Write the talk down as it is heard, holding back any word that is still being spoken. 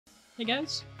Hey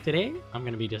guys, today I'm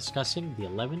going to be discussing the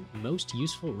 11 most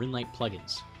useful RuneLite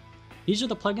plugins. These are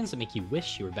the plugins that make you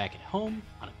wish you were back at home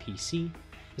on a PC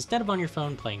instead of on your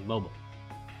phone playing mobile.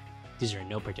 These are in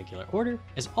no particular order,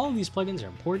 as all of these plugins are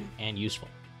important and useful.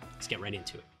 Let's get right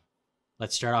into it.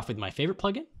 Let's start off with my favorite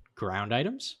plugin, Ground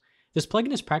Items. This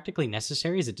plugin is practically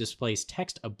necessary as it displays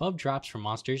text above drops from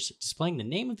monsters displaying the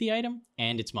name of the item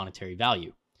and its monetary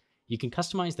value. You can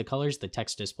customize the colors the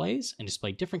text displays and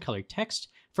display different colored text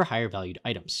for higher valued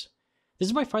items. This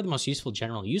is by far the most useful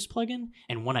general use plugin,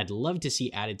 and one I'd love to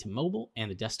see added to mobile and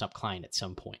the desktop client at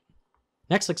some point.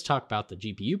 Next, let's talk about the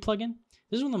GPU plugin.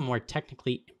 This is one of the more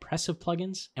technically impressive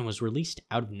plugins and was released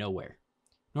out of nowhere.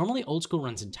 Normally, Old School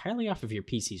runs entirely off of your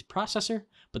PC's processor,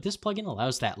 but this plugin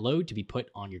allows that load to be put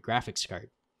on your graphics card.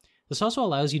 This also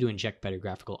allows you to inject better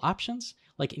graphical options,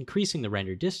 like increasing the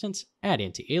render distance, add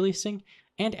anti-aliasing,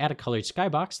 and add a colored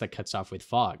skybox that cuts off with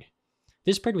fog.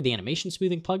 This paired with the animation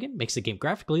smoothing plugin makes the game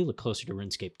graphically look closer to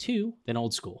RuneScape 2 than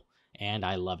Old School, and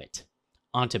I love it.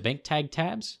 On to bank tag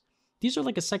tabs. These are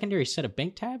like a secondary set of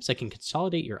bank tabs that can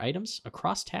consolidate your items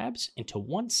across tabs into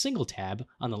one single tab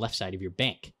on the left side of your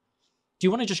bank. Do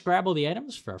you want to just grab all the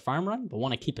items for a farm run, but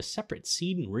want to keep a separate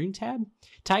seed and rune tab?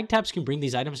 Tag tabs can bring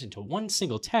these items into one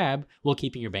single tab while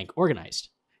keeping your bank organized.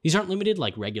 These aren't limited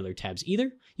like regular tabs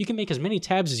either. You can make as many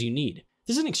tabs as you need.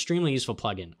 This is an extremely useful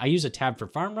plugin. I use a tab for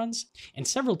farm runs and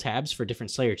several tabs for different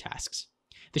Slayer tasks.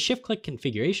 The shift-click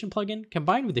configuration plugin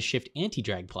combined with the shift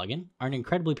anti-drag plugin are an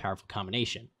incredibly powerful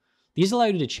combination. These allow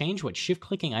you to change what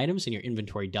shift-clicking items in your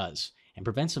inventory does, and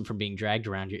prevents them from being dragged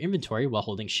around your inventory while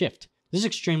holding shift. This is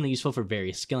extremely useful for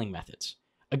various skilling methods.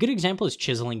 A good example is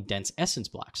chiseling dense essence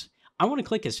blocks. I want to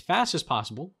click as fast as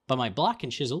possible, but my block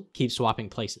and chisel keep swapping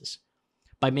places.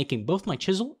 By making both my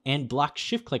chisel and block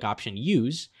shift click option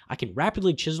use, I can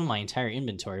rapidly chisel my entire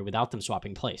inventory without them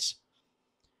swapping place.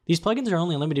 These plugins are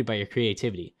only limited by your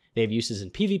creativity. They have uses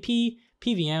in PvP,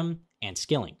 PvM, and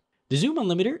skilling. The Zoom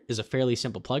Unlimiter is a fairly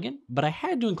simple plugin, but I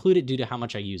had to include it due to how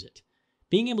much I use it.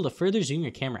 Being able to further zoom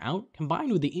your camera out,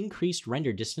 combined with the increased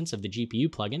render distance of the GPU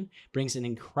plugin, brings an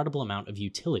incredible amount of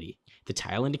utility. The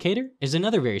Tile Indicator is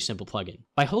another very simple plugin.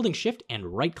 By holding shift and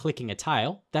right-clicking a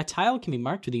tile, that tile can be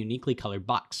marked with a uniquely colored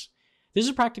box. This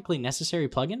is a practically necessary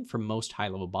plugin for most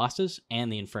high-level bosses and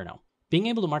the Inferno. Being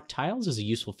able to mark tiles is a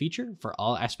useful feature for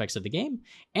all aspects of the game,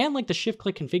 and like the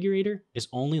shift-click configurator, is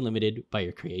only limited by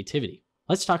your creativity.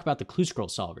 Let's talk about the Clue Scroll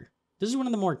Solver. This is one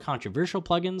of the more controversial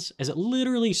plugins, as it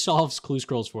literally solves clue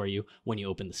scrolls for you when you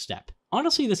open the step.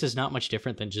 Honestly, this is not much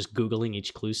different than just Googling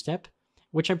each clue step,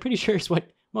 which I'm pretty sure is what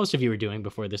most of you were doing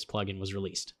before this plugin was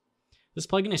released. This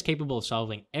plugin is capable of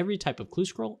solving every type of clue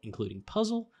scroll, including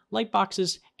puzzle, light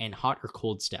boxes, and hot or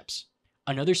cold steps.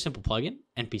 Another simple plugin,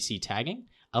 Npc Tagging,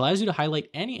 allows you to highlight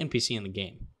any NPC in the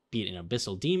game, be it an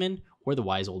abyssal demon or the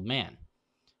wise old man.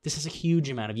 This has a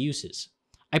huge amount of uses.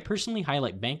 I personally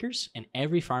highlight bankers and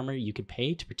every farmer you could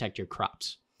pay to protect your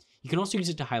crops. You can also use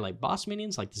it to highlight boss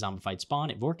minions like the zombified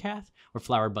spawn at Vorkath or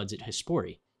flower buds at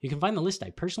Hespori. You can find the list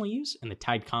I personally use in the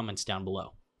tied comments down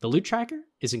below. The loot tracker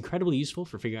is incredibly useful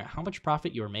for figuring out how much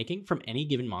profit you are making from any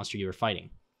given monster you are fighting.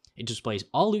 It displays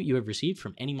all loot you have received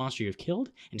from any monster you have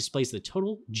killed and displays the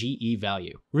total GE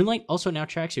value. RuneLite also now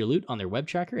tracks your loot on their web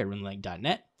tracker at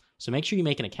runelite.net, so make sure you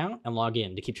make an account and log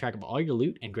in to keep track of all your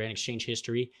loot and Grand Exchange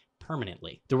history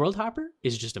permanently. The World Hopper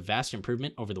is just a vast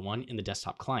improvement over the one in the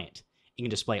desktop client. It can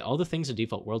display all the things a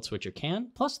default world switcher can,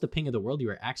 plus the ping of the world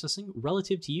you are accessing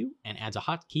relative to you, and adds a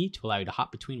hotkey to allow you to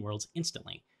hop between worlds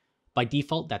instantly. By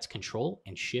default, that's Control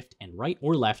and Shift and right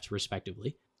or left,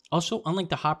 respectively. Also, unlike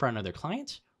the Hopper on other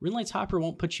clients, RuneLite's Hopper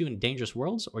won't put you in dangerous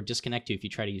worlds or disconnect you if you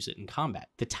try to use it in combat.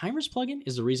 The Timers plugin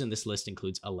is the reason this list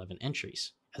includes 11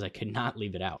 entries, as I could not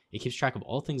leave it out. It keeps track of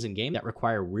all things in game that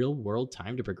require real-world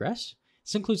time to progress.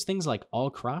 This includes things like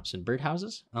all crops and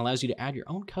birdhouses, and allows you to add your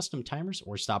own custom timers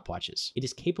or stopwatches. It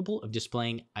is capable of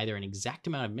displaying either an exact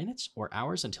amount of minutes or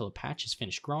hours until a patch is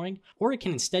finished growing, or it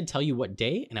can instead tell you what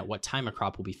day and at what time a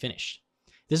crop will be finished.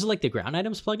 This is like the Ground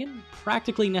Items plugin,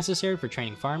 practically necessary for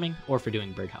training farming or for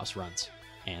doing birdhouse runs.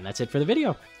 And that's it for the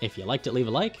video. If you liked it, leave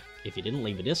a like. If you didn't,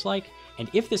 leave a dislike. And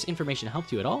if this information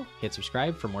helped you at all, hit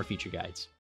subscribe for more future guides.